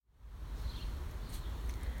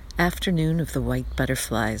Afternoon of the white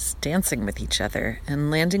butterflies, dancing with each other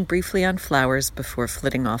and landing briefly on flowers before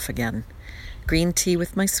flitting off again. Green tea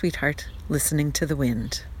with my sweetheart, listening to the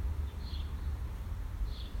wind.